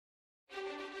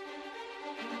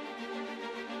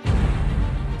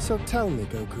So tell me,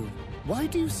 Goku, why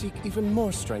do you seek even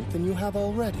more strength than you have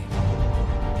already?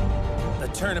 The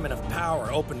Tournament of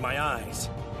Power opened my eyes.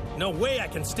 No way I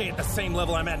can stay at the same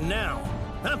level I'm at now.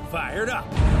 I'm fired up.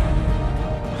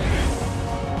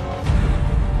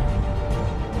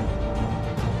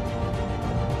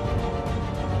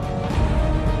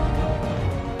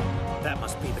 That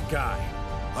must be the guy.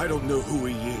 I don't know who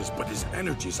he is, but his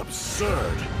energy's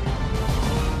absurd.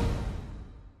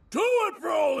 Do it,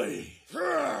 Broly!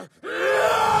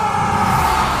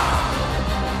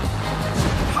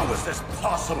 How is this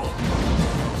possible?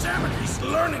 Damn it, he's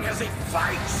learning as he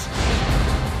fights!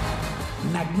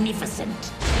 Magnificent.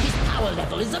 His power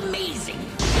level is amazing.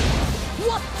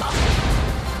 What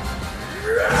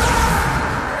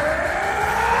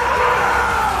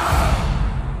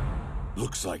the?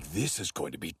 Looks like this is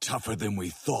going to be tougher than we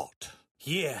thought.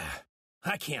 Yeah,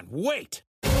 I can't wait.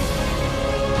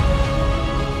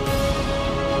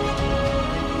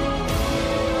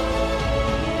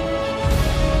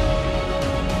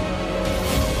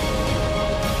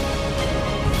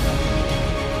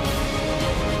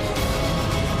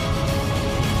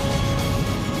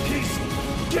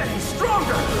 Getting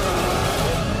stronger!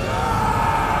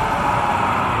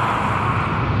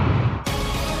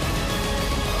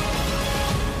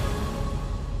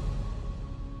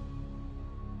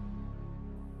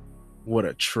 What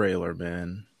a trailer,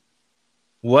 man.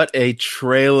 What a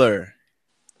trailer.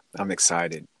 I'm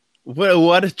excited.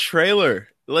 What a trailer.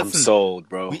 Listen, I'm sold,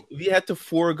 bro. We had to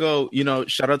forego,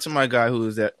 shout out to my guy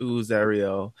who's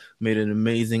Ariel, made an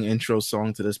amazing intro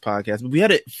song to this podcast. But we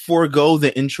had to forego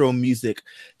the intro music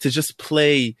to just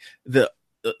play the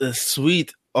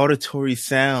sweet auditory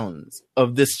sounds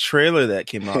of this trailer that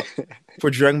came out for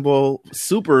Dragon Ball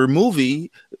Super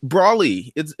movie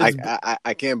Broly.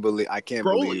 I can't believe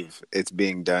it's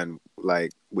being done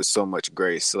like with so much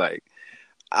grace. Like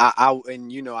I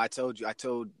told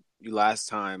you last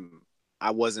time I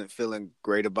wasn't feeling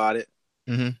great about it.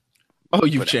 Mm-hmm. Oh,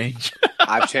 you've changed.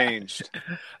 I've changed.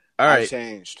 All right. I've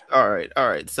changed. All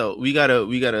right. So we gotta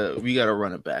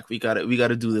run it back. We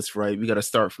gotta do this right. We gotta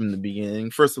start from the beginning.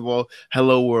 First of all,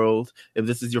 hello world. If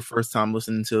this is your first time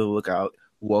listening to The Lookout,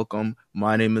 welcome.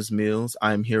 My name is Mills.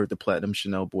 I'm here with the Platinum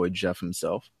Chanel boy Jeff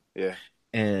himself. Yeah.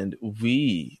 And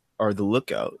we are The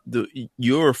Lookout,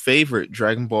 your favorite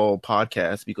Dragon Ball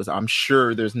podcast, because I'm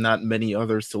sure there's not many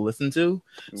others to listen to.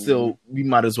 Mm-hmm. So we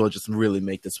might as well just really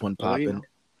make this one poppin'.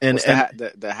 And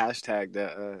the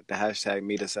hashtag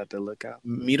meet us at the lookout.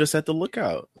 Meet us at the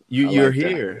lookout. You're like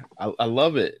here. I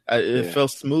love it. It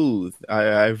felt smooth.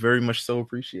 I very much so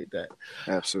appreciate that.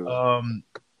 Absolutely.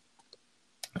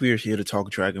 We are here to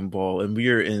talk Dragon Ball, and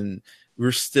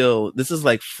this is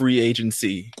like free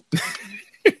agency.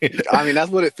 I mean, that's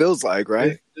what it feels like,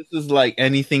 right? This is like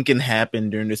anything can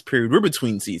happen during this period. We're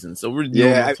between seasons, so we're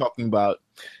talking about,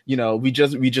 we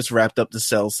just wrapped up the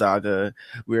Cell saga.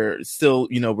 We're still,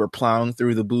 we're plowing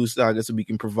through the Boo saga so we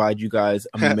can provide you guys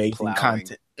amazing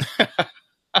content.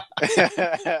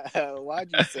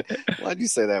 Why'd you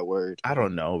say that word? I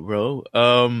don't know, bro.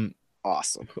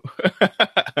 Awesome.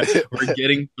 We're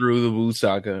getting through the Boo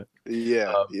saga.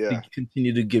 Yeah. To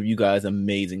continue to give you guys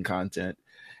amazing content.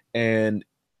 And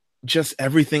just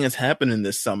everything that's happening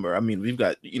this summer. I mean, we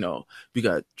got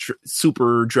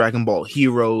Super Dragon Ball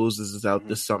Heroes. This is out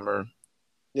this summer.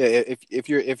 Yeah, if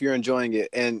you're enjoying it,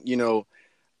 and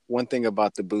one thing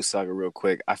about the Boo saga, real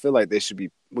quick, I feel like we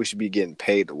should be getting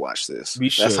paid to watch this. We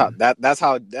should. That's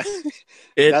how deep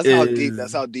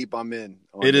I'm in.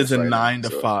 It is a 9 to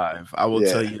 5. I will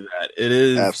tell you that it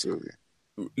is absolutely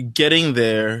getting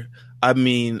there. I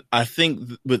mean, I think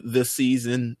with this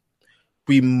season,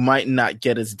 we might not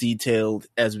get as detailed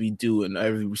as we do in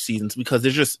every season because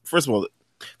first of all,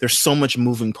 there's so much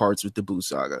moving parts with the Boo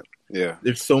saga. Yeah.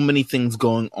 There's so many things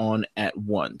going on at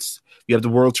once. We have the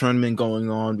World Tournament going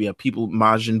on. We have people,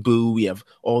 Majin Buu. We have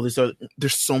all this other.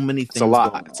 There's so many things. It's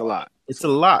a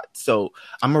lot. So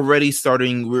I'm already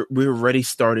starting. We're already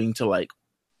starting to like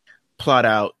plot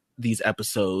out these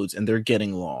episodes, and they're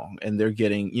getting long, and they're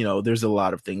getting. There's a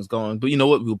lot of things going. But you know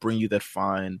what? We'll bring you that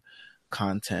fine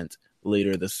content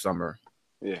later this summer.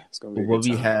 Yeah, it's gonna be what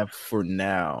we have for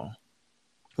now.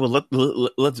 Well,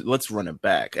 let's run it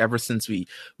back. Ever since we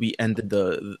ended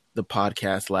the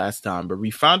podcast last time, but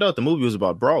we found out the movie was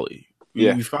about Broly.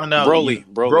 We found out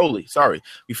Broly. Sorry,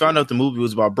 we found out the movie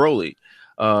was about Broly.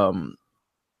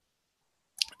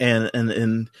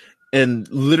 And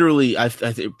literally, I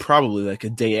think probably like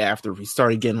a day after, we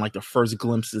started getting like the first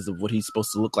glimpses of what he's supposed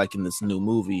to look like in this new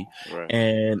movie, right.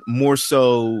 And more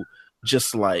so,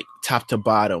 just like top to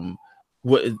bottom,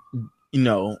 there's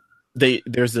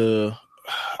a.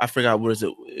 I forgot what is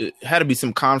it. it had to be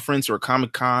some conference or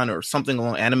Comic Con or something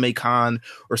along Anime Con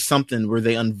or something where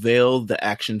they unveiled the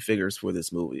action figures for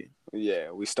this movie.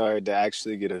 Yeah, we started to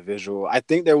actually get a visual. I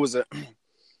think there was a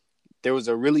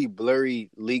really blurry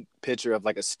leaked picture of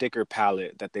like a sticker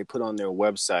palette that they put on their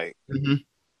website. Mm-hmm.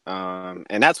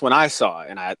 And that's when I saw it,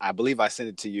 and I believe I sent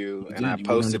it to you, and I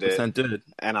posted it. Did.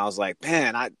 And I was like,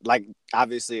 man,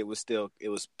 obviously it was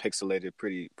pixelated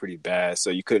pretty bad, so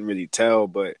you couldn't really tell.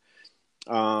 But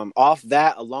off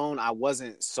that alone, I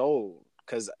wasn't sold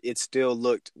because it still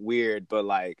looked weird. But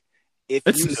like,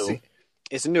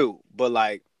 it's new. But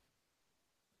like,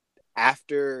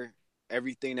 after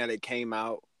everything that it came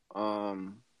out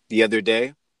the other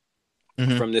day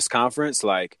from this conference,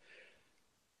 like,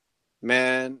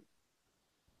 man,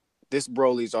 this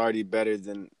Broly's already better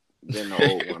than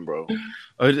the old one, bro.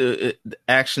 The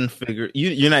action figure,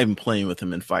 you're not even playing with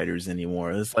him in fighters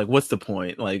anymore. It's like, what's the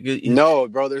point? Like, no,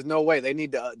 bro, there's no way.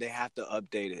 They have to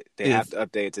update it. They have to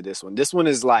update it to this one. This one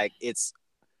is like, it's.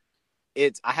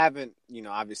 I haven't,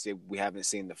 obviously we haven't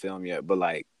seen the film yet, but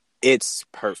like, it's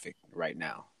perfect right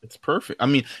now. It's perfect. I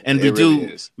mean, and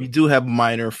we do have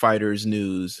minor fighters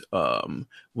news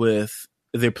with.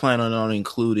 They're planning on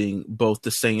including both the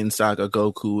Saiyan Saga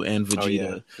Goku and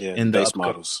Vegeta in the base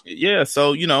models. Yeah,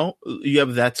 so you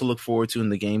have that to look forward to in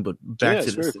the game. But back to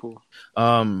this, very cool.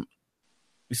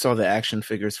 We saw the action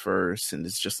figures first, and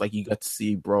it's just like you got to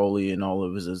see Broly and all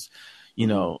of his,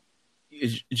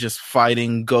 just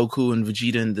fighting Goku and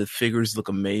Vegeta, and the figures look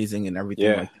amazing and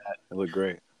everything like that. They look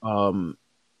great.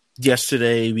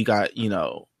 Yesterday we got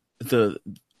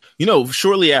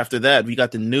shortly after that we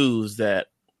got the news that.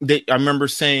 I remember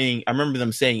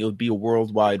them saying it would be a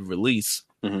worldwide release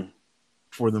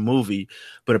for the movie,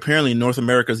 but apparently North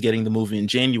America is getting the movie in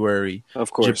January.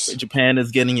 Of course, Japan is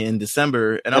getting it in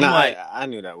December, and I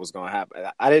knew that was going to happen.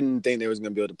 I didn't think they was going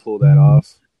to be able to pull that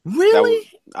off.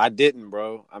 Really? I didn't,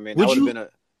 bro. I mean, that would have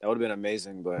been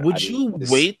amazing. But would you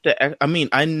wait? I mean,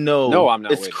 I know. No, I'm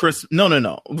not. It's Chris. No.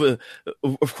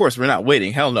 Of course, we're not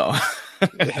waiting. Hell no.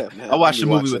 Yeah, man, I watched the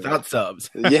movie without subs.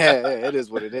 Yeah, it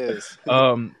is what it is.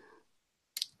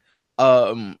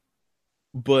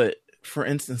 But for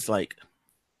instance, like,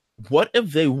 what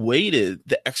if they waited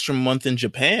the extra month in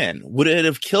Japan? Would it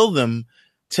have killed them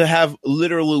to have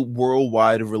literally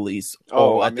worldwide release?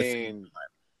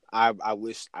 I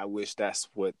wish that's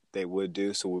what they would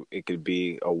do, so it could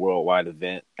be a worldwide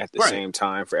event at the same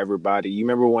time for everybody. You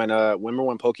remember when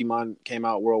Pokemon came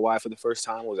out worldwide for the first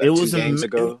time? Was that 2 games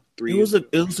ago? 3 years ago?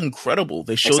 It was incredible.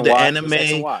 They showed the anime.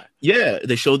 Yeah,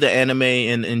 they showed the anime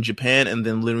in Japan, and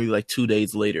then literally like 2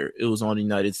 days later, it was on the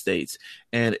United States,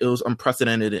 and it was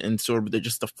unprecedented and sort of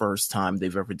just the first time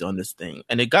they've ever done this thing,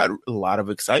 and it got a lot of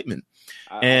excitement.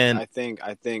 I think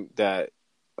that.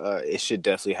 It should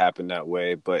definitely happen that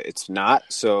way, but it's not.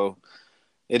 So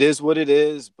it is what it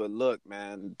is. But look,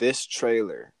 man, this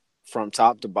trailer from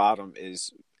top to bottom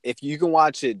is, if you can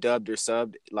watch it dubbed or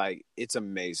subbed, like, it's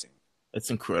amazing.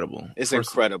 It's incredible. It's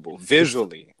incredible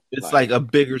visually. It's like a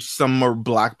bigger summer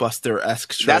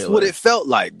blockbuster-esque trailer. That's what it felt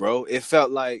like, bro. It felt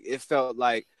like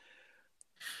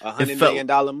 $100 million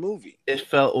movie. It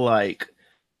felt like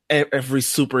every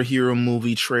superhero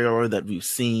movie trailer that we've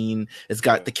seen. It's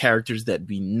got the characters that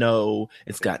we know.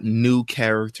 It's got new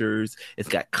characters. It's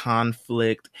got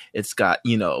conflict. It's got,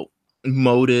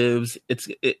 motives.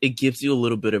 It gives you a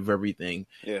little bit of everything.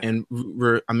 Yeah. And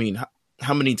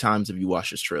how many times have you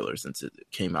watched this trailer since it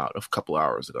came out a couple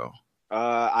hours ago?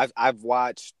 I've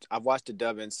watched the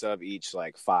dub and sub each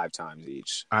like 5 times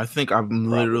each. I think I've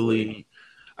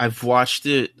watched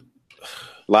it.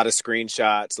 A lot of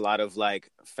screenshots, a lot of like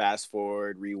fast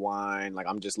forward, rewind. Like,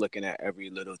 I'm just looking at every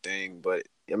little thing, but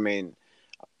I mean,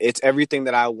 it's everything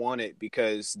that I wanted,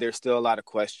 because there's still a lot of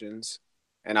questions,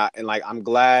 and I'm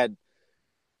glad.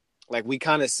 Like, we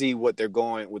kind of see what they're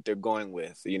going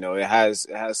with. It has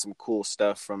some cool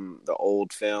stuff from the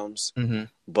old films,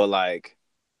 but like,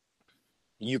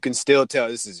 you can still tell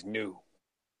this is new.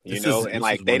 And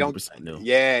like, they don't,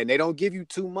 and they don't give you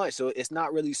too much, so it's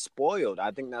not really spoiled.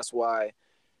 I think that's why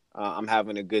I'm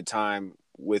having a good time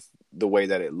with the way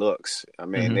that it looks. I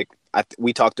mean,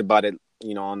 we talked about it,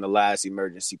 on the last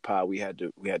emergency pod we had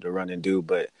to run and do,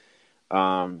 but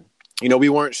we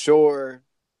weren't sure.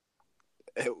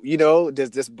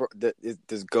 Does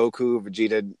Goku,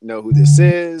 Vegeta know who this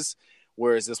is?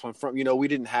 Where is this one from? We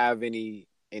didn't have any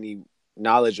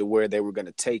knowledge of where they were going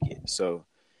to take it. So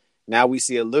now we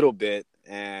see a little bit,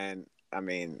 and I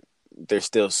mean, there's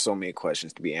still so many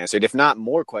questions to be answered, if not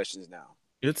more questions now.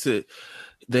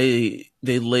 They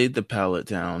laid the palette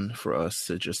down for us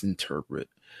to just interpret.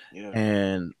 Yeah.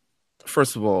 And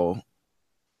first of all,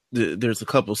 there's a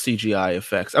couple CGI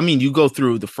effects. I mean, you go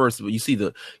through the first, you see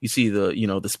the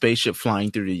the spaceship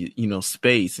flying through the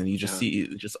space, and you just see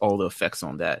just all the effects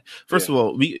on that. First of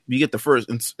all, we get the first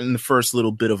in the first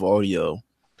little bit of audio.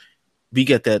 We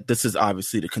get that this is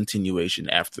obviously the continuation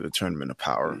after the Tournament of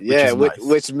Power. Yeah,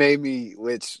 which made me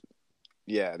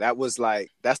that was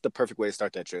that's the perfect way to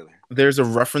start that trailer. There's a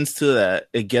reference to that.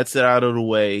 It gets it out of the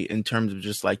way in terms of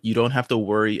just you don't have to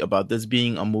worry about this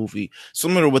being a movie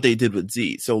similar to what they did with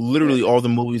Z. So literally all the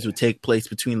movies would take place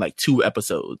between 2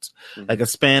 episodes, like a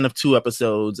span of 2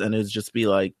 episodes, and it'd just be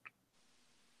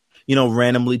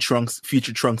randomly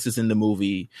future Trunks is in the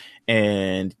movie,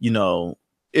 and the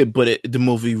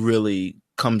movie really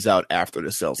comes out after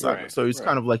the Cell Saga. So it's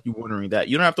kind of you wondering that.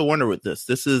 You don't have to wonder with this.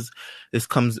 This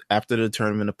comes after the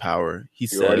Tournament of Power. He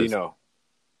says, already know.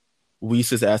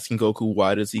 Whis is asking Goku,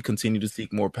 why does he continue to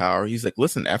seek more power? He's like,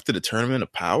 listen, after the Tournament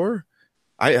of Power,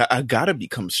 I gotta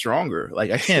become stronger.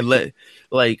 I can't let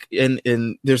and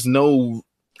there's no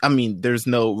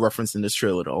reference in this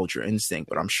trailer to Ultra Instinct,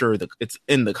 but I'm sure that it's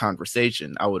in the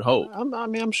conversation. I would hope.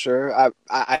 I'm sure.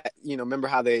 I remember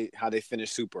how they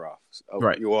finished Super off,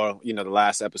 right? The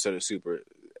last episode of Super,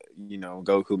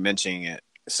 Goku mentioning it.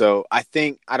 So I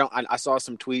think I saw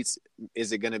some tweets.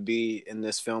 Is it going to be in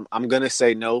this film? I'm going to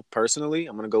say no. Personally,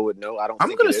 I'm going to go with no.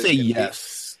 I'm going to say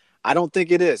yes. I don't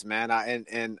think it is, man.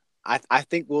 I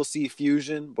think we'll see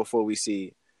fusion before we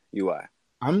see UI.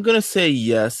 I'm going to say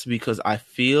yes because I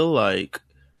feel like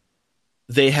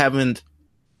they haven't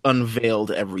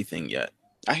unveiled everything yet.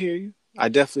 I hear you. I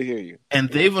definitely hear you. And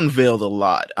they've unveiled a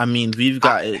lot. I mean, we've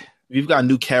got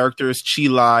new characters.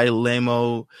 Chilai,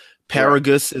 Lemo,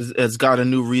 Paragus has got a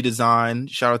new redesign.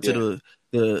 Shout out to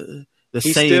the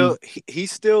same. He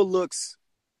still looks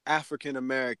African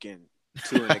American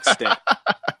to an extent.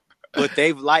 But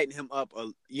they've lightened him up.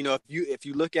 If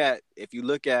you look at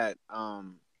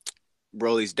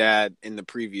Broly's dad in the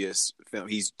previous film,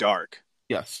 he's dark.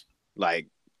 Yes.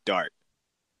 Dark.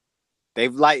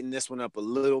 They've lightened this one up a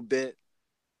little bit.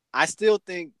 I still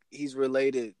think they're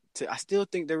related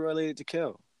to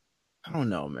Kill. I don't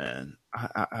know, man.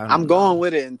 I'm going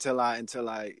with it until I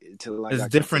it's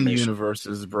different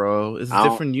universes, bro. It's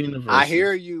different universes. I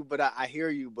hear you, but I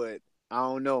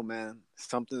don't know, man.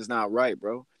 Something's not right,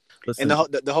 bro. Listen. And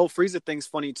the whole Frieza thing's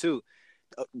funny too.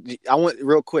 I want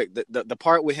real quick the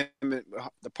part with him,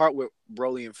 the part with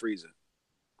Broly and Frieza.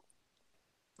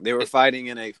 They were fighting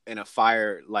in a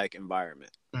fire-like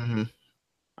environment. Mm-hmm.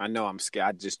 I know I'm scared.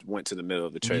 I just went to the middle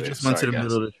of the trailer. You just went to the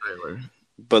middle of the trailer.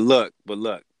 But look,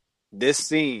 this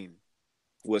scene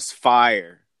was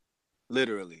fire,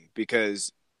 literally,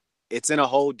 because it's in a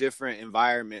whole different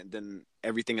environment than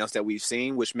everything else that we've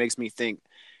seen, which makes me think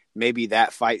maybe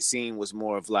that fight scene was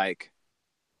more of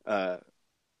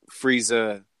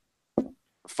Frieza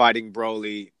fighting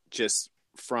Broly just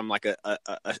from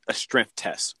a strength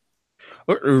test.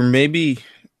 Or maybe,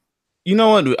 you know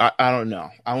what? I don't know.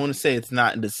 I want to say it's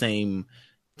not in the same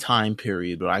time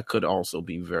period, but I could also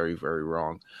be very, very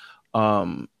wrong. I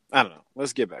don't know.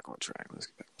 Let's get back on track.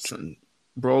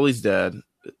 Broly's dad,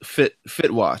 fit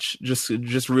watch.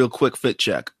 Just real quick fit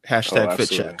check. Hashtag fit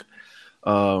check.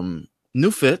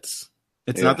 New fits.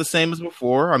 It's not the same as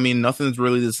before. I mean, nothing's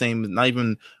really the same. Not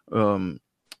even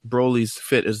Broly's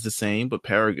fit is the same, but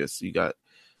Paragus, you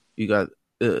got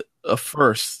a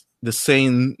first. The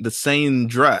same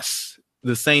dress,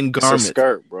 the same garment. It's a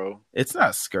skirt, bro. It's not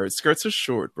a skirt. Skirts are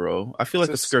short, bro. I feel like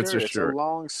the skirts are short. It's a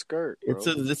long skirt, bro.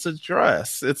 It's a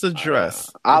dress. It's a dress.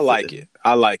 I like it.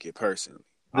 I like it personally.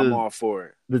 I'm all for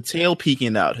it. The tail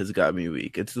peeking out has got me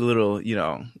weak. It's a little,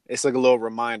 It's like a little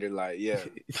reminder,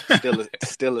 still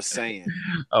a Saiyan.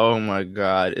 Oh my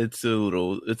god, it's a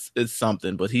little, it's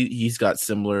something. But he's got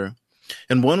similar.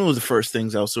 And one of the first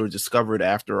things I sort of discovered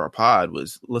after our pod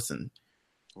was, listen,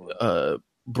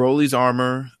 Broly's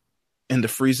armor and the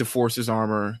Frieza Force's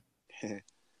armor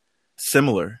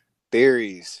similar.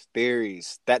 Theories.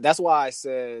 That's why I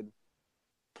said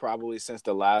probably since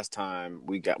the last time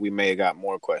we may have got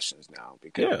more questions now,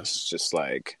 because it's just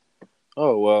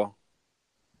oh well,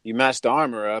 you match the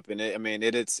armor up and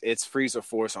it's Frieza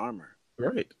Force armor,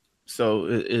 right? So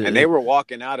and they were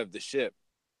walking out of the ship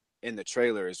in the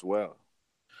trailer as well.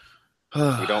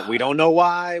 We don't know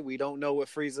why. We don't know what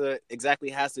Frieza exactly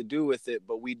has to do with it,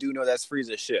 but we do know that's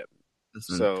Frieza's ship.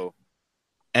 Listen, so,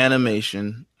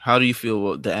 animation. How do you feel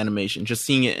about the animation? Just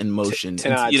seeing it in motion,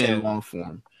 10 out of 10 in long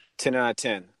form. 10 out of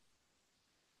 10.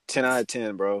 10 out of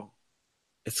 10, bro.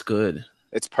 It's good.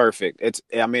 It's perfect. It's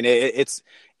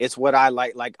what I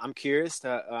like. Like, I'm curious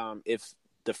to if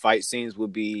the fight scenes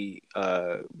would be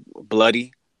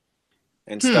bloody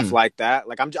and stuff like that.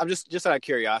 Like I'm just out of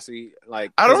curiosity.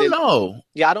 Like I don't know.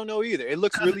 Yeah, I don't know either. It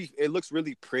looks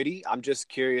really pretty. I'm just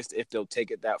curious if they'll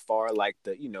take it that far. Like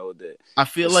I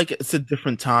feel like it's a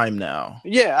different time now.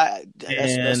 Yeah,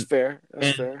 that's fair.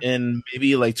 That's fair. And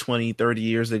maybe like 20, 30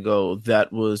 years ago,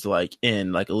 that was like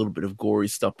in like a little bit of gory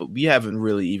stuff, but we haven't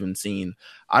really even seen.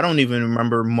 I don't even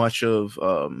remember much of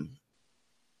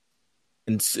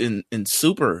in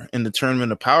Super, in the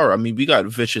Tournament of Power. I mean, we got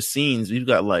vicious scenes. We've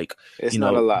got like it's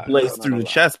not a lot blades through the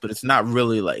chest, but it's not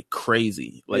really like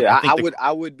crazy. Like yeah,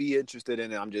 I would be interested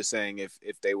in it. I'm just saying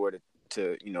if they were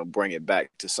to bring it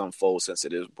back to some fold since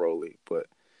it is Broly, but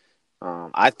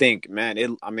I think, man, it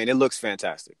looks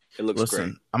fantastic. It looks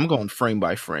great. I'm going frame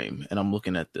by frame, and I'm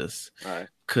looking at this. All right.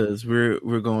 Because we're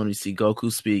going to see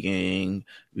Goku speaking.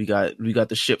 We got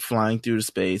the ship flying through the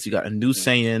space. You got a new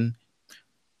Saiyan.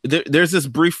 There's this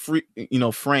brief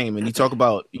frame, and you talk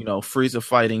about Frieza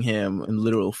fighting him in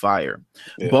literal fire.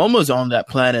 Yeah. Bulma's on that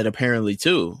planet apparently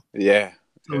too. Yeah.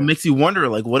 So it makes you wonder,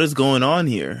 like, what is going on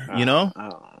here?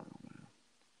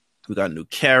 We got new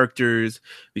characters.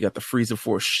 We got the Frieza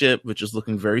Force ship, which is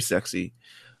looking very sexy.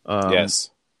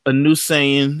 Yes. A new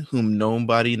Saiyan whom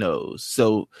nobody knows.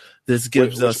 So this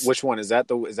gives us which one is that?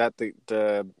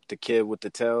 The kid with the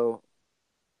tail?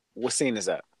 What scene is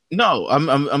that? No,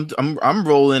 I'm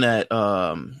rolling at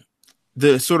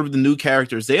the sort of the new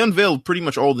characters. They unveiled pretty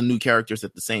much all the new characters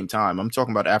at the same time. I'm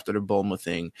talking about after the Bulma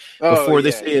thing. Before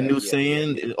they say a new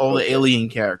Saiyan, all the alien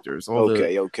characters.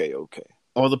 Okay.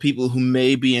 All the people who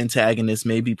may be antagonists,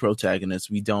 may be protagonists,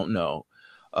 we don't know.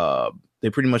 They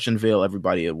pretty much unveil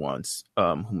everybody at once,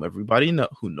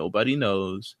 who nobody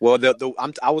knows. Well,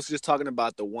 I was just talking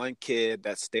about the one kid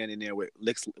that's standing there with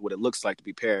what it looks like to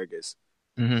be Paragus,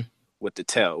 with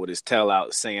his tail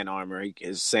out, Saiyan armor.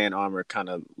 His Saiyan armor kind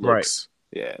of looks,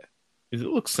 yeah. It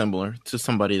looks similar to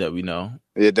somebody that we know.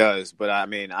 It does, but I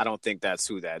mean, I don't think that's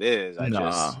who that is.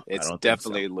 It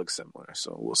definitely looks similar.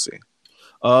 So we'll see.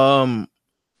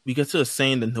 We get to a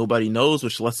Saiyan that nobody knows,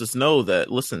 which lets us know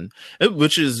that,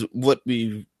 which is what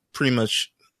we pretty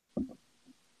much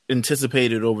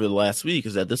anticipated over the last week,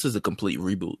 is that this is a complete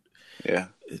reboot. Yeah.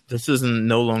 This isn't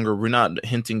we're not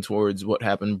hinting towards what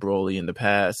happened Broly in the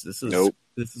past. This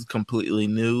is completely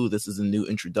new. This is a new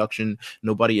introduction.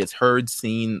 Nobody has heard,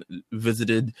 seen,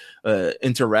 visited,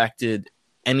 interacted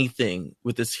anything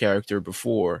with this character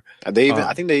before. I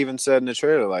think they even said in the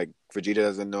trailer, like, Vegeta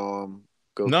doesn't know him.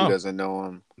 Goku doesn't know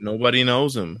him. Nobody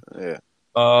knows him. Yeah.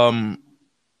 Goku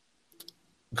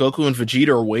and Vegeta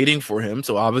are waiting for him,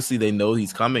 so obviously they know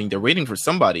he's coming. They're waiting for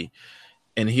somebody,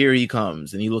 and here he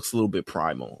comes, and he looks a little bit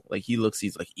primal. Like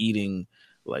he's like eating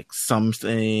like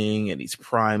something, and he's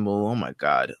primal. Oh my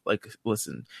god! Like,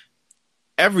 listen,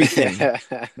 everything,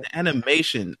 the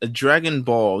animation, a Dragon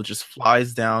Ball just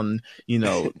flies down,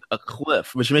 a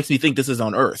cliff, which makes me think this is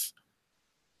on Earth.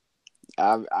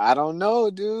 I don't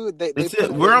know, dude.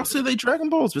 Where else are they Dragon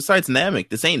Balls besides Namek?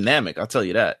 This ain't Namek, I'll tell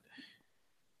you that.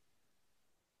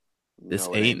 This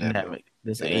ain't Namek.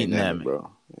 This ain't Namek, bro.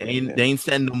 They ain't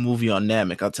setting the movie on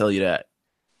Namek, I'll tell you that.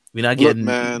 We're not getting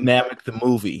Namek the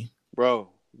movie. Bro,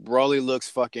 Broly looks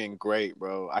fucking great,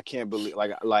 bro. I can't believe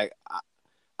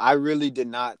I really did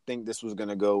not think this was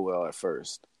gonna go well at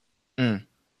first. I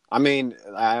mean,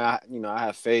 I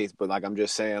have faith, but like I'm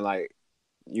just saying, like,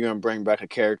 you're gonna bring back a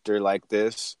character like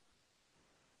this,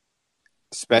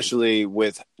 especially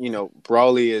with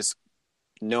Broly is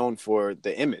known for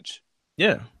the image,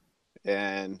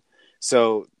 and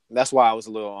so that's why I was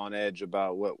a little on edge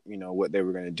about what they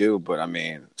were gonna do. But I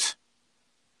mean,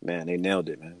 man, they nailed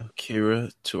it, man.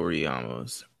 Akira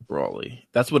Toriyama's Broly.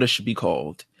 That's what it should be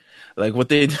called. Like what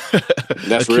they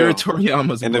that's Akira real.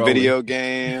 Toriyama's in Broly. The video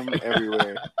game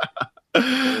everywhere.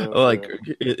 Like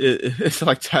it's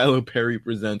like Tyler Perry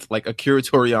presents, like Akira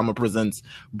Toriyama presents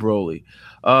Broly.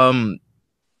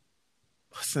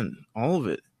 Listen, all of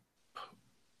it.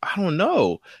 I don't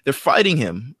know. They're fighting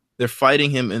him. They're fighting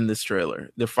him in this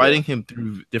trailer. They're fighting him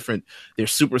through different. They're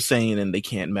Super Saiyan and they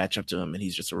can't match up to him, and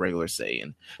he's just a regular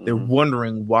Saiyan. They're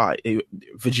wondering why.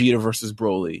 Vegeta versus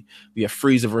Broly. We have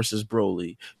Frieza versus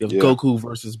Broly. We have Goku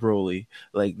versus Broly.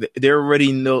 Like they're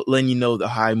already letting you know the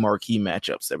high marquee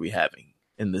matchups that we're having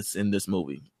in this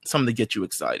movie. Something to get you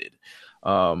excited.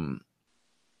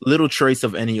 Little trace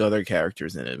of any other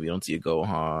characters in it. We don't see a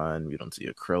Gohan. We don't see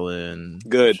a Krillin.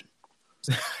 Good.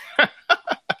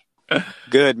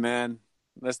 Good, man.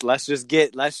 Let's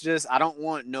just I don't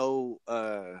want no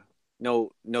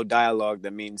dialogue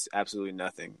that means absolutely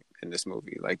nothing in this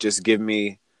movie. Like, just give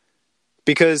me,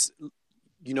 because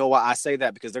you know why I say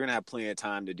that, because they're gonna have plenty of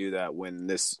time to do that when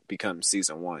this becomes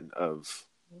season 1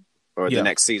 the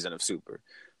next season of Super.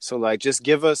 So like, just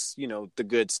give us, the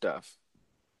good stuff.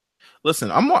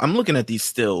 Listen, I'm looking at these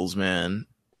stills, man.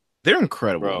 They're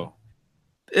incredible. Bro,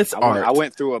 it's art. I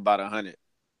went through about 100.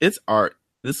 It's art.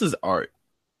 This is art.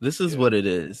 This is what it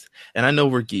is. And I know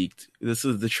we're geeked.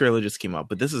 The trailer just came out,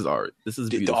 but this is art. This is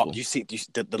beautiful. You see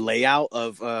the layout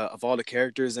of all the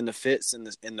characters and the fits and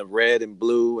the red and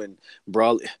blue and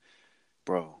bro.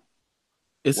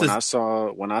 When I saw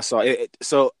it,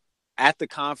 so at the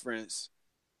conference,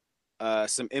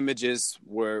 some images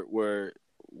were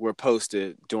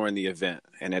posted during the event,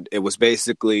 and it was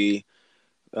basically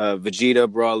Vegeta,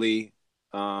 Broly,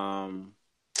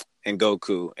 and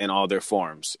Goku in all their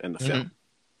forms in the film.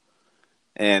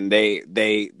 And they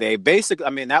basically, I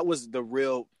mean, that was the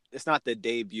real. It's not the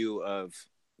debut of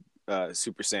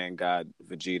Super Saiyan God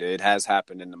Vegeta. It has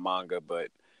happened in the manga, but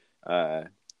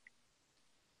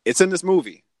it's in this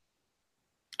movie.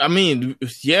 I mean,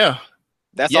 yeah,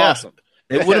 that's awesome.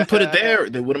 They wouldn't put it there.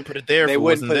 They wouldn't put it there. They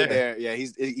wouldn't put it there. Yeah,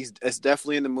 it's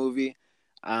definitely in the movie.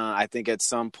 I think at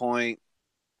some point.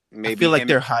 Maybe I feel like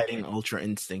they're hiding Ultra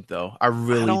Instinct, though. I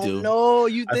really do. No,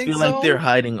 you think so? I feel like they're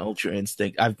hiding Ultra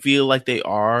Instinct. I feel like they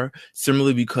are,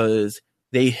 simply because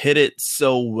they hit it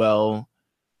so well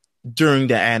during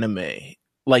the anime.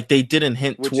 Like, they didn't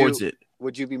hint towards it.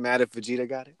 Would you be mad if Vegeta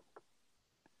got it?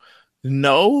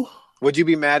 No. Would you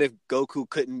be mad if Goku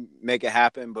couldn't make it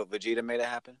happen, but Vegeta made it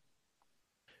happen?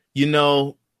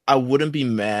 I wouldn't be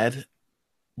mad,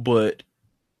 but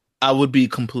I would be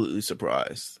completely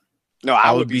surprised. No,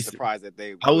 I would be surprised that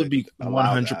they. I would be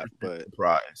 100%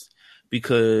 surprised,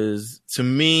 because to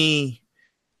me,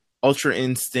 Ultra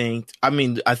Instinct. I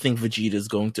mean, I think Vegeta is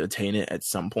going to attain it at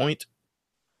some point.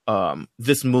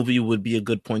 This movie would be a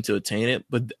good point to attain it,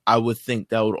 but I would think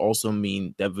that would also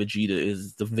mean that Vegeta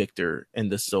is the victor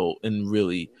and the soul and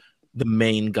really the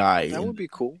main guy. That would be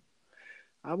cool.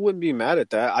 I wouldn't be mad at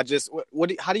that. I just what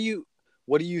do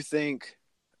you think?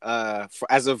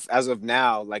 As of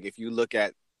now, like, if you look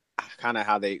at kind of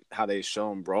how they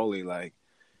shown Broly, like,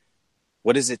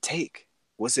 what does it take?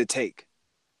 What's it take?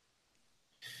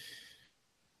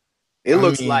 It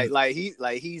looks like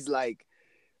he's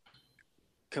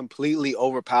completely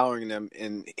overpowering them,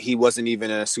 and he wasn't even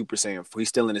in a Super Saiyan. He's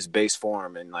still in his base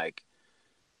form, and like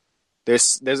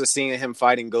there's a scene of him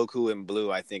fighting Goku in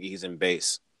blue. I think he's in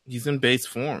base. He's in base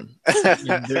form,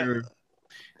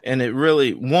 and it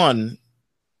really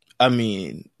I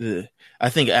mean, I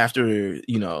think after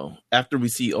we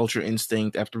see Ultra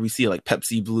Instinct, after we see like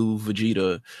Pepsi Blue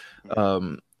Vegeta,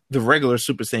 the regular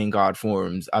Super Saiyan God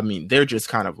forms, I mean, they're just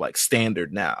kind of like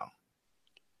standard now.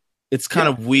 It's kind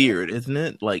of weird, isn't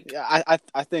it? Like, yeah,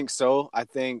 I think so. I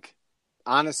think,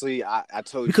 honestly, I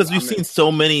told you, because we've seen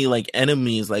so many like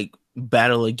enemies like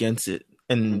battle against it,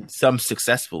 and some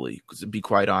successfully. To be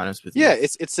quite honest with you,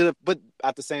 yeah, but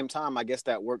at the same time, I guess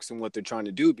that works in what they're trying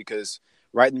to do, because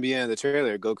right in the beginning of the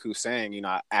trailer, Goku's saying,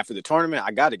 after the tournament,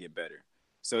 I got to get better.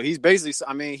 So he's basically,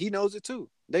 I mean, he knows it too.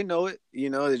 They know it.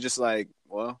 They're just like,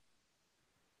 well,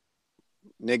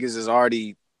 niggas is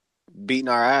already beating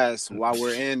our ass while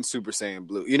we're in Super Saiyan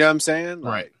Blue. You know what I'm saying?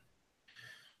 Like,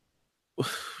 right.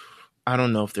 I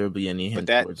don't know if there'll be any hint.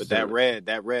 But that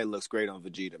red looks great on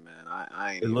Vegeta,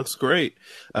 man. It looks great.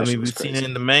 I mean, we've seen it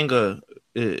in the manga.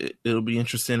 It'll be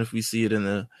interesting if we see it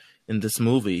in this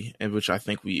movie, and which I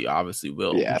think we obviously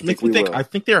will. Yeah, I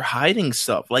think they're hiding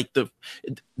stuff. Like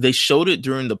they showed it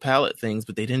during the palette things,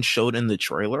 but they didn't show it in the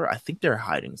trailer. I think they're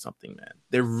hiding something, man.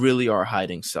 They really are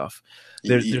hiding stuff.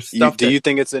 There's stuff. Do you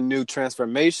think it's a new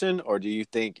transformation, or do you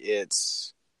think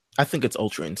it's? I think it's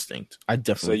Ultra Instinct. I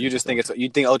definitely. So you just think you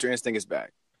think Ultra Instinct is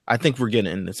back? I think we're getting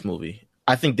it in this movie.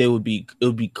 I think it would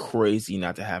be crazy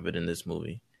not to have it in this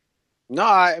movie. No,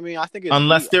 I mean, I think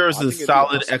unless there is a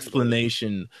solid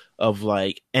explanation of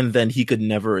like, and then he could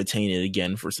never attain it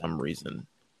again for some reason.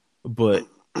 But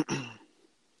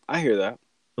I hear that.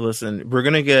 Listen, we're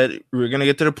gonna get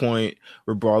to the point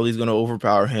where Broly's gonna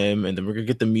overpower him, and then we're gonna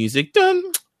get the music, dun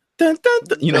dun dun,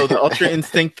 dun, the Ultra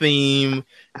Instinct theme,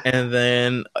 and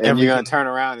then you're gonna turn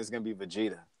around, it's gonna be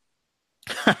Vegeta.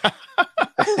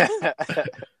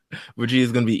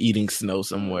 Vegeta's gonna be eating snow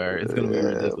somewhere. It's gonna be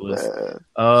ridiculous.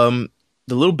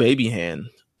 The little baby hand.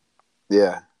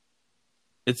 Yeah.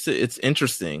 It's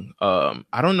interesting.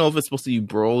 I don't know if it's supposed to be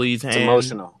Broly's hand. It's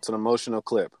emotional. It's an emotional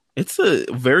clip. It's a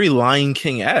very Lion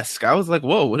King-esque. I was like,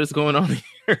 whoa, what is going on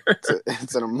here?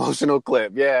 It's an emotional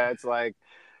clip. Yeah, it's like,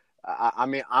 I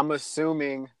mean, I'm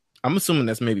assuming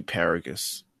that's maybe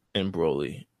Paragus and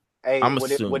Broly. Hey,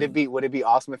 would it be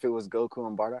awesome if it was Goku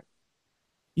and Bardock?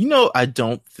 I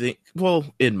don't think. Well,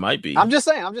 it might be. I'm just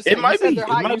saying. It might be.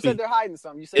 You said they're hiding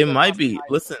something. It might be.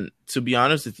 Listen, to be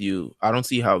honest with you, I don't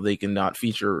see how they can not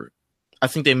feature I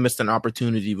think they missed an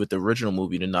opportunity with the original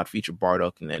movie to not feature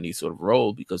Bardock in any sort of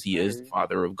role, because he is the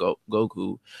father of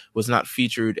Goku. Was not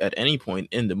featured at any point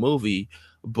in the movie,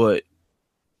 but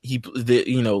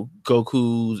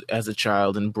Goku as a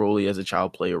child and Broly as a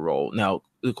child play a role. Now,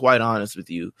 to be quite honest with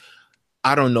you,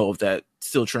 I don't know if that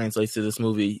still translates to this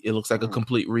movie. It looks like a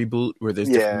complete reboot where there's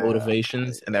different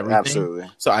motivations and everything. Absolutely.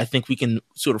 So I think we can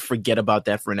sort of forget about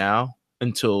that for now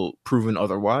until proven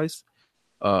otherwise.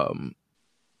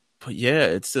 But yeah,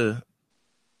 it's an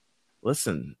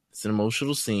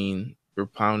emotional scene.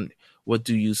 What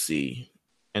do you see?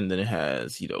 And then it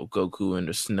has, Goku in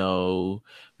the snow.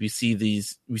 We see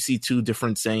two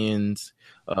different Saiyans,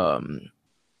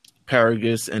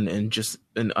 Paragus and just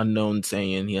an unknown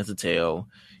Saiyan. He has a tail.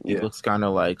 He looks kind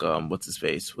of like, what's his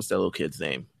face? What's that little kid's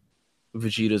name?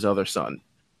 Vegeta's other son.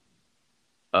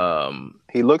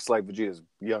 He looks like Vegeta's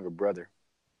younger brother.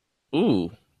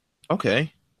 Ooh,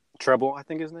 okay. Treble, I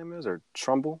think his name is, or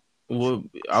Trumbull. Well,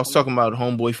 I was talking about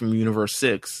Homeboy from Universe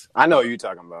 6. I know what you're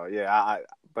talking about. Yeah,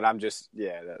 but I'm just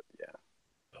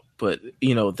But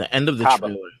the end of the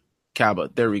trailer,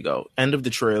 Kaba. There we go. End of the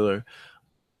trailer,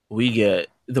 we get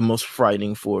the most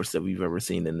frightening force that we've ever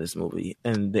seen in this movie,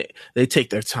 and they take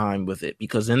their time with it,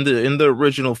 because in the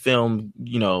original film,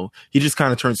 he just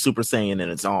kind of turns Super Saiyan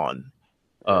and it's on.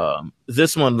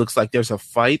 This one looks like there's a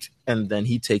fight, and then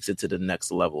he takes it to the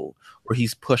next level, or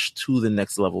he's pushed to the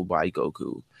next level by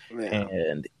Goku,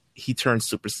 and he turns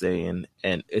Super Saiyan,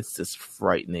 and it's just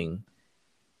frightening.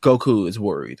 Goku is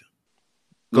worried.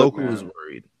 Goku is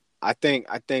worried. I think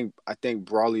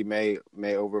Broly may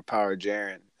overpower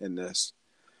Jiren in this.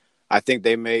 I think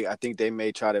they may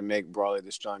try to make Broly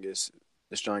the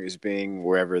strongest being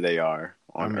wherever they are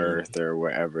on Earth or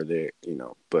wherever they,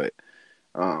 but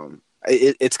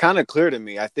it's kind of clear to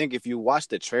me. I think if you watch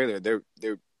the trailer, they're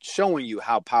showing you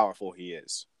how powerful he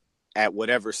is at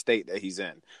whatever state that he's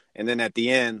in. And then at the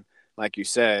end, like you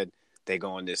said, they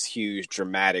go in this huge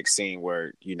dramatic scene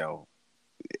where, he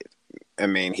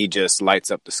just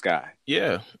lights up the sky.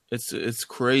 Yeah, it's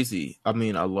crazy. I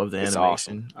love the animation.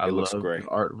 Awesome. I love the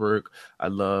artwork. I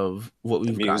love what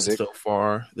we've gotten so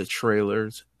far. The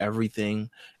trailers, everything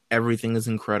is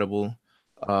incredible.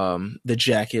 The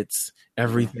jackets,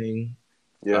 everything.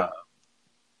 Yeah,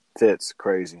 fits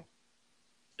crazy.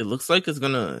 It looks like it's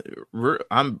gonna.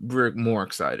 I'm more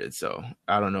excited, so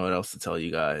I don't know what else to tell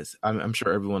you guys. I'm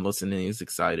sure everyone listening is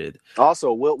excited.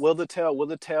 Also, will the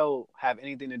tail have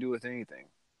anything to do with anything?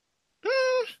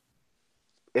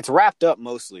 It's wrapped up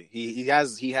mostly. He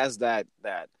has that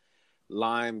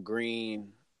lime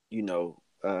green,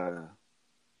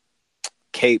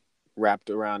 cape wrapped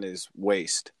around his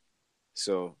waist.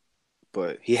 So,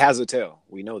 but he has a tail.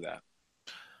 We know that.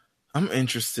 I'm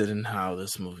interested in how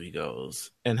this movie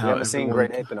goes and how. I haven't seen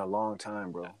Great Ape in a long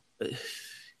time, bro.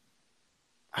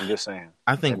 I'm just saying.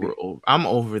 I think I'm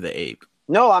over the ape.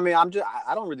 No, I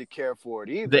don't really care for it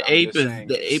either. The ape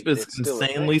is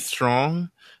insanely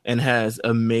strong and has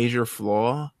a major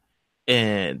flaw,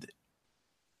 and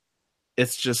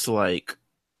it's just like.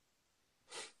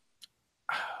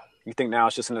 You think now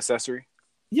it's just an accessory?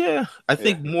 Yeah, I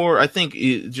think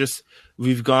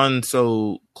we've gone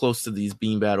so close to these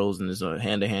beam battles and there's a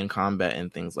hand-to-hand combat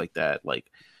and things like that. Like,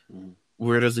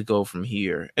 where does it go from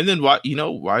here? And then why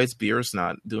is Beerus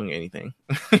not doing anything?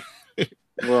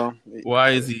 Well, why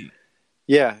is he?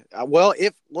 Yeah.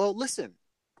 Listen.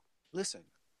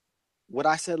 What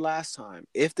I said last time.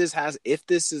 If this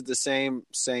is the same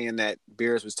saying that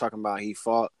Beerus was talking about, he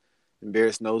fought, and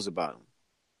Beerus knows about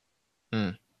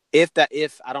him.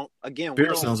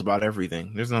 Beerus knows about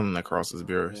everything. There's nothing that crosses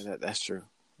Beerus. Yeah, that's true.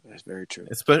 That's very true.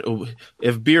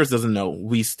 If Beerus doesn't know,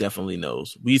 Whis definitely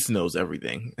knows. Whis knows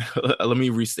everything. Let me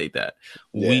restate that.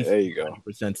 Yeah, there you go.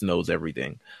 100% knows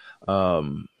everything.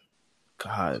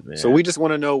 God, man. So we just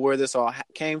want to know where this all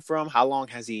came from. How long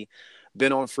has he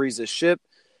been on Frieza's ship?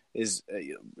 We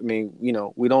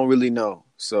don't really know.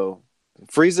 So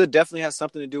Frieza definitely has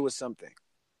something to do with something.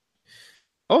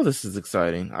 Oh, this is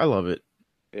exciting. I love it.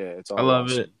 Yeah, it's all I love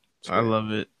awesome. it. I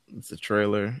love it. It's a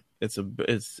trailer. It's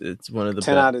one of the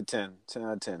 10 best. out of 10. 10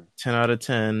 out of 10. 10 out of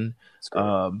 10.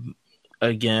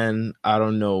 Again, I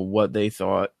don't know what they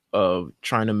thought of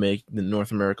trying to make the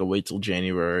North America wait till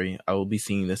January. I will be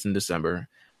seeing this in December.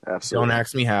 Absolutely. Don't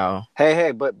ask me how.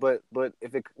 Hey, but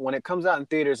when it comes out in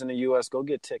theaters in the US, go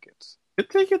get tickets. Get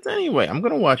tickets anyway. I'm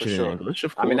gonna watch it in English,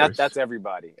 of course. That's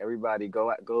everybody. Everybody go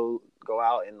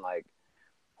out and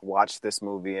watch this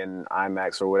movie in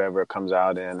IMAX or whatever it comes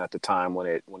out in at the time when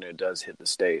it does hit the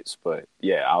States. But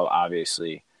yeah, I'll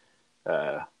obviously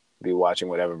be watching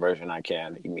whatever version I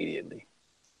can immediately.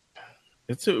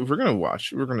 We're gonna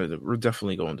watch. We're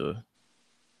definitely going to.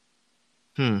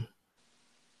 I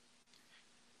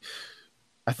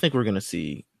think we're gonna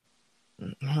see.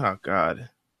 Oh God.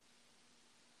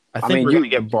 I think we're gonna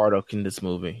get Bardock in this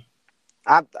movie.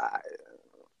 I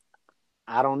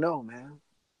don't know, man.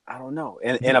 I don't know.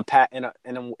 In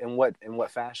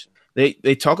what fashion? They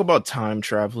talk about time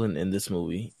traveling in this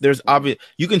movie. There's obvious.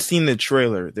 You can see in the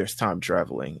trailer. There's time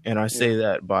traveling, and I say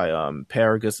that by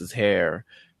Paragus's hair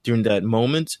during that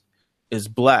moment is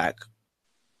black,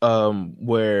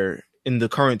 where in the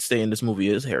current state in this movie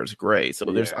his hair is gray. So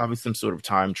there's obviously some sort of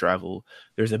time travel.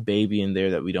 There's a baby in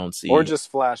there that we don't see, or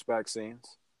just flashback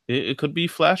scenes. It could be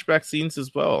flashback scenes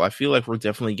as well. I feel like we're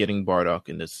definitely getting Bardock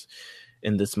in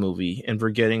this movie, and we're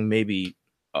getting maybe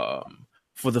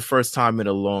for the first time in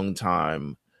a long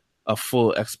time a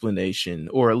full explanation,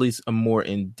 or at least a more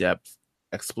in-depth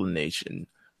explanation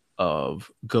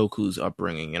of Goku's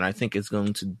upbringing. And I think it's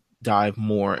going to dive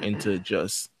more into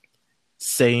just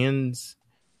Saiyans,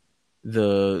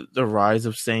 the rise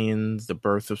of Saiyans, the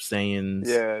birth of Saiyans.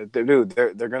 Yeah, dude,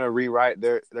 they're gonna rewrite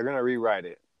it. They're gonna rewrite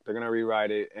it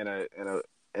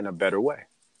in a better way.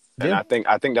 And I think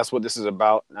that's what this is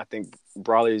about. And I think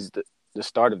Broly's the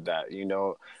start of that. You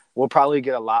know, we'll probably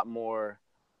get a lot more.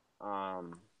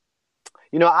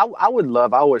 You know, I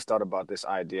always thought about this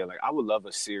idea. Like, I would love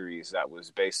a series that was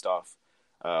based off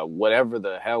whatever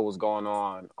the hell was going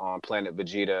on Planet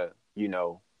Vegeta. You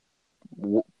know,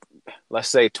 let's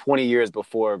say 20 years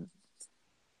before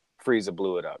Frieza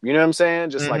blew it up. You know what I'm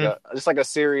saying? Just like a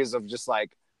series of just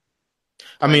like.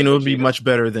 I mean, it would be much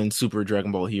better than Super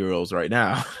Dragon Ball Heroes right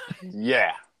now.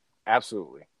 Yeah,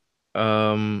 absolutely.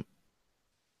 You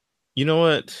know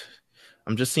what?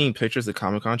 I'm just seeing pictures at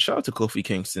Comic-Con. Shout out to Kofi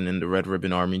Kingston in the Red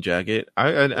Ribbon Army jacket.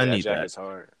 I need that.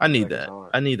 Hard. I need that.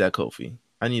 I need that, Kofi.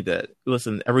 I need that.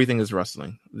 Listen, everything is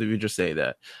wrestling. We just say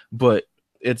that. But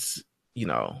it's, you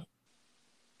know,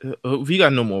 we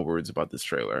got no more words about this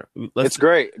trailer. It's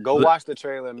great. Go watch the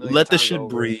trailer. Let the shit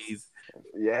breathe.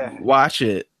 Yeah. Watch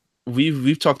it.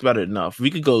 We've talked about it enough.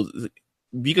 We could go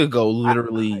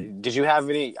literally. Did you have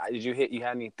any? You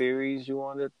had any theories you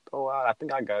wanted to throw out? I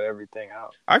think I got everything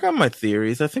out. I got my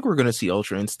theories. I think we're gonna see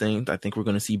Ultra Instinct. I think we're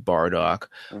gonna see Bardock.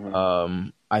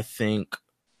 I think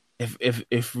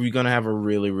if we're gonna have a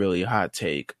really, really hot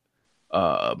take, you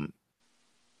know,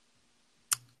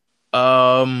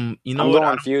 I'm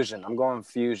going fusion. I'm going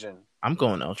fusion. I'm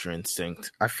going Ultra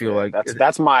Instinct. I feel like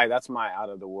that's my out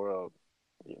of the world.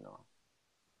 You know.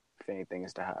 If anything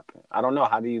is to happen, I don't know.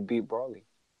 How do you beat Broly?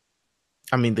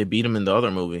 I mean, they beat him in the other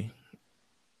movie.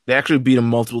 They actually beat him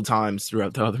multiple times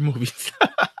throughout the other movies.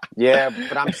 Yeah,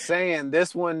 but I'm saying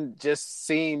this one just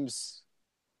seems,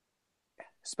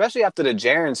 especially after the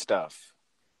Jiren stuff.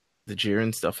 The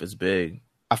Jiren stuff is big.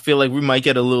 I feel like we might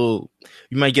get a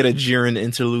Jiren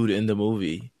interlude in the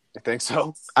movie. You think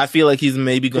so? I feel like he's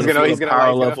maybe going to feel a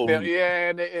power level.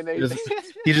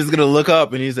 He's just going to look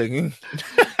up and he's like...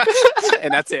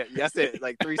 And that's it.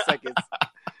 Like 3 seconds.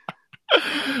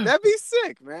 That'd be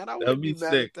sick, man. I would be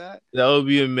mad at that. That would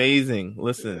be amazing.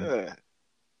 Listen.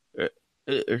 Yeah.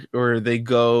 Or they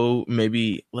go,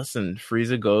 maybe, listen,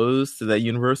 Frieza goes to that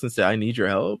universe and say, I need your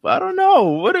help. I don't know.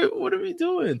 What are we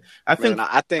doing? I think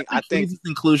Frieza's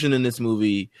inclusion in this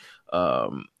movie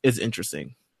is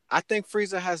interesting. I think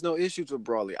Frieza has no issues with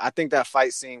Broly. I think that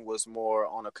fight scene was more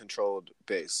on a controlled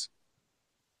base.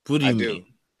 What do you mean?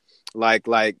 Like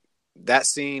that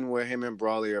scene where him and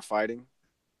Broly are fighting.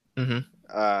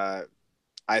 I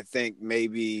think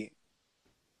maybe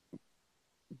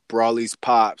Broly's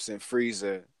pops and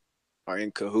Frieza are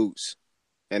in cahoots,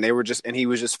 and he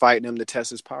was just fighting him to test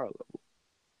his power level.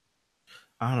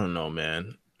 I don't know,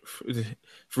 man.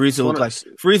 Frieza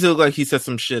looked like he said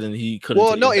some shit and he couldn't.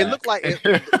 Well, no, it looked like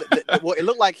it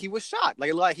looked like he was shocked. Like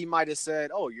it looked like he might have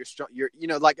said, "Oh, you're strong." You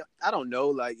know, like I don't know.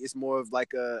 Like it's more of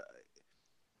like a.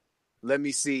 Let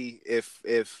me see if.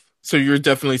 So you're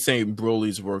definitely saying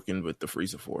Broly's working with the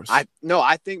Frieza Force? I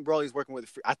think Broly's working with.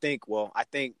 I think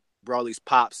Broly's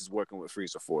pops is working with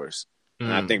Frieza Force,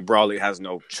 and I think Broly has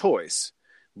no choice.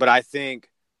 But I think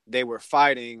they were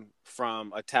fighting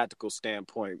from a tactical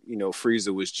standpoint. You know,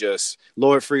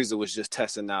 Lord Frieza was just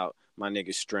testing out my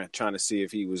nigga's strength, trying to see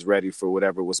if he was ready for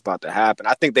whatever was about to happen.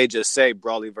 I think they just say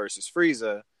Broly versus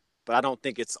Frieza, but I don't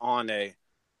think it's on a.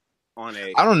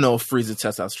 I don't know if Frieza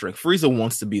tests out strength. Frieza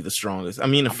wants to be the strongest. I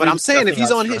mean, but I'm saying if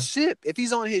he's on his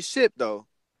ship though,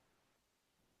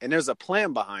 and there's a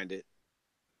plan behind it,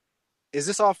 is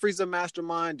this all Frieza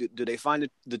mastermind? Do they find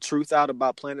the truth out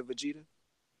about Planet Vegeta?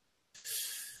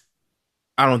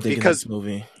 I don't think in this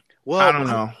movie. Well, I don't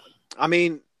know. I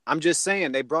mean, I'm just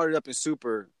saying they brought it up in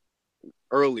Super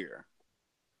earlier.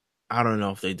 I don't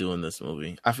know if they do in this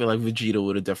movie. I feel like Vegeta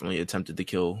would have definitely attempted to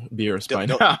kill Beerus by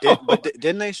now.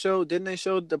 Didn't they show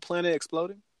the planet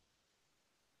exploding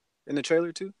in the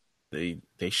trailer too? They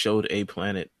showed a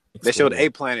planet exploding. They showed a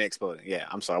planet exploding. Yeah,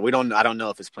 I'm sorry. I don't know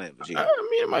if it's Planet Vegeta. I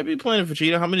mean, it might be Planet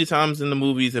Vegeta. How many times in the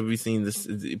movies have we seen this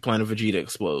Planet Vegeta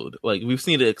explode? Like, we've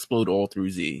seen it explode all through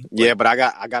Z. Like, yeah, but I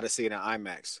got to see it in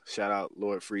IMAX. Shout out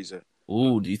Lord Frieza.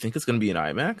 Ooh, do you think it's going to be in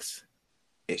IMAX?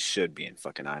 It should be in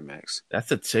fucking IMAX.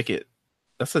 That's a ticket.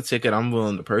 That's a ticket I'm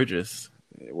willing to purchase.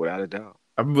 Yeah, without a doubt.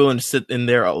 I'm willing to sit in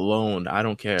there alone. I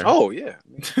don't care. Oh, yeah.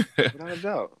 Without a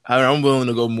doubt. I'm willing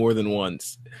to go more than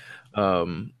once.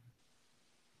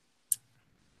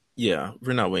 Yeah,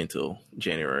 we're not waiting until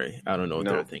January. I don't know what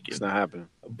they're thinking. It's not happening.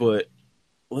 But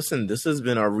listen, this has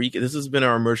been our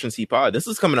emergency pod. This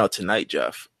is coming out tonight,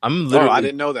 Jeff. I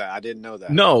didn't know that.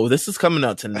 No, this is coming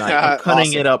out tonight. I'm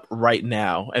cutting it up right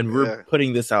now, and we're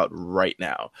putting this out right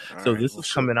now. So this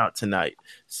is coming out tonight.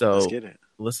 So let's get it.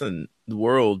 Listen, the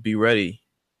world, be ready.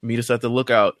 Meet us at the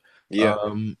lookout. Yeah.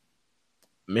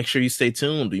 Make sure you stay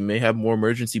tuned. We may have more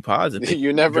emergency pods.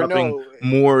 You never know.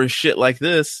 More shit like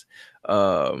this.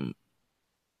 But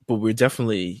we're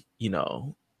definitely,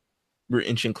 we're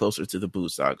inching closer to the Boo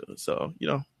saga. So,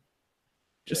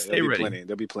 just stay ready.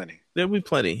 There'll be plenty. There'll be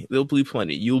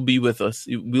plenty. You'll be with us.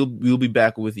 We'll be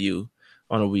back with you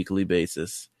on a weekly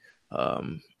basis,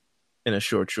 in a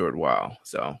short while.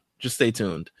 So just stay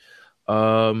tuned.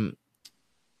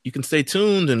 You can stay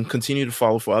tuned and continue to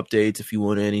follow for updates. If you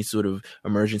want any sort of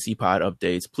emergency pod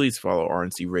updates, please follow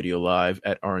RNC Radio Live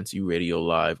at RNC Radio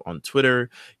Live on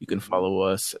Twitter. You can follow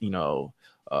us,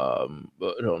 on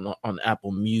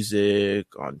Apple Music,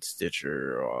 on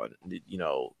Stitcher, on,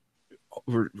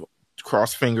 we're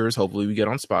cross fingers. Hopefully we get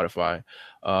on Spotify.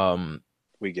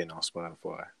 We get on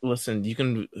Spotify. Listen, you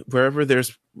can, wherever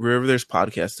there's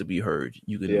podcasts to be heard,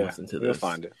 you can listen to this. You'll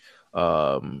find it.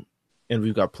 And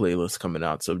we've got playlists coming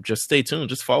out. So just stay tuned.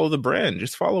 Just follow the brand.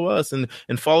 Just follow us and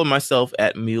follow myself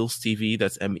at Meals TV.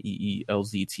 That's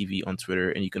MEELZ TV on Twitter.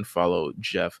 And you can follow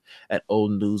Jeff at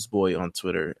Old Newsboy on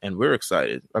Twitter. And we're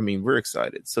excited. We're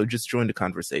excited. So just join the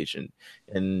conversation.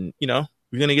 And, we're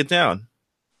going to get down.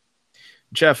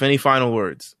 Jeff, any final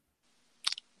words?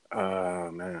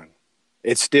 Man.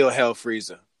 It's still Hell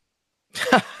Frieza.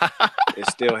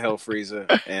 It's still Hell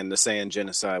Frieza. And the Saiyan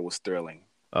genocide was thrilling.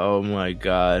 Oh my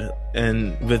God.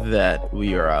 And with that,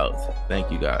 we are out. Thank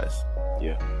you guys.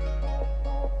 Yeah.